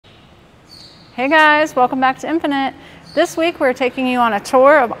Hey guys, welcome back to Infinite. This week we're taking you on a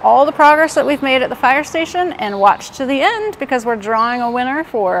tour of all the progress that we've made at the fire station, and watch to the end because we're drawing a winner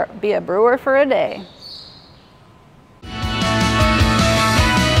for Be a Brewer for a Day.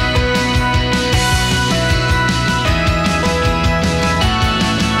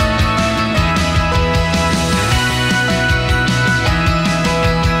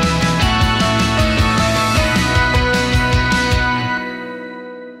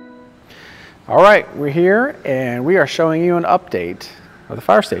 All right, we're here and we are showing you an update of the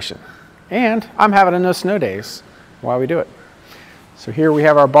fire station. And I'm having a no snow days while we do it. So here we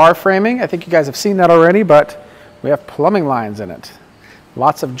have our bar framing. I think you guys have seen that already, but we have plumbing lines in it.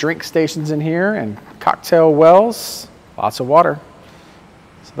 Lots of drink stations in here and cocktail wells, lots of water.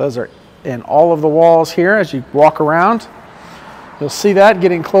 So those are in all of the walls here as you walk around. You'll see that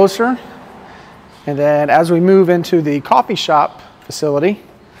getting closer. And then as we move into the coffee shop facility,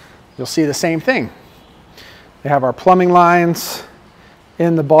 you'll see the same thing. They have our plumbing lines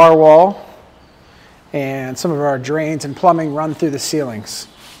in the bar wall, and some of our drains and plumbing run through the ceilings.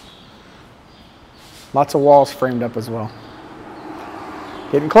 Lots of walls framed up as well.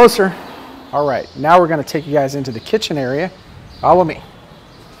 Getting closer. All right, now we're going to take you guys into the kitchen area. Follow me.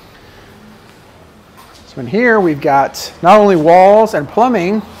 So in here we've got not only walls and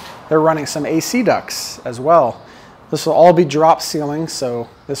plumbing, they're running some AC ducts as well. This will all be drop ceiling, so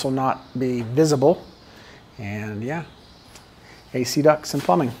this will not be visible. And yeah, AC ducts and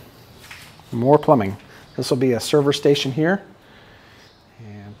plumbing. More plumbing. This will be a server station here.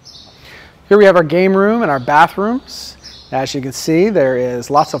 And here we have our game room and our bathrooms. As you can see, there is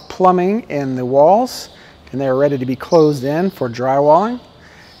lots of plumbing in the walls, and they're ready to be closed in for drywalling.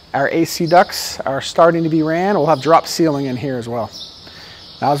 Our AC ducts are starting to be ran. We'll have drop ceiling in here as well.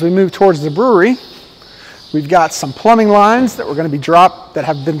 Now as we move towards the brewery, we've got some plumbing lines that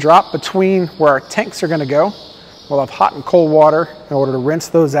have been dropped between where our tanks are going to go. We'll have hot and cold water in order to rinse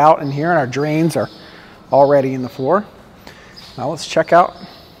those out in here, and our drains are already in the floor. Now let's check out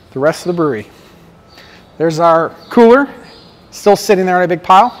the rest of the brewery. There's our cooler, still sitting there in a big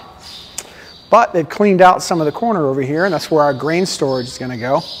pile, but they've cleaned out some of the corner over here, and that's where our grain storage is going to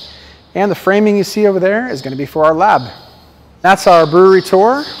go. And the framing you see over there is going to be for our lab. That's our brewery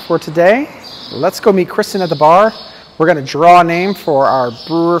tour for today. Let's go meet Kristen at the bar. We're going to draw a name for our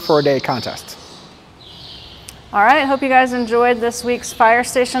Brewer for a Day contest. All right, hope you guys enjoyed this week's fire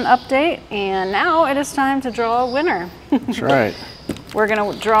station update, and now it is time to draw a winner. That's right. We're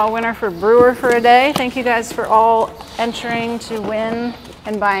going to draw a winner for Brewer for a Day. Thank you guys for all entering to win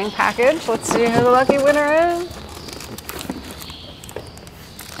and buying package. Let's see who the lucky winner is.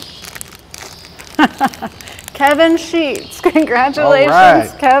 Kevin Sheets.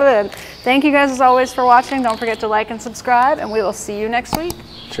 Congratulations, Kevin. Thank you guys as always for watching. Don't forget to like and subscribe, and we will see you next week.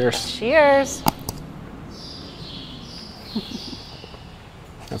 Cheers. Cheers.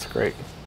 That's great.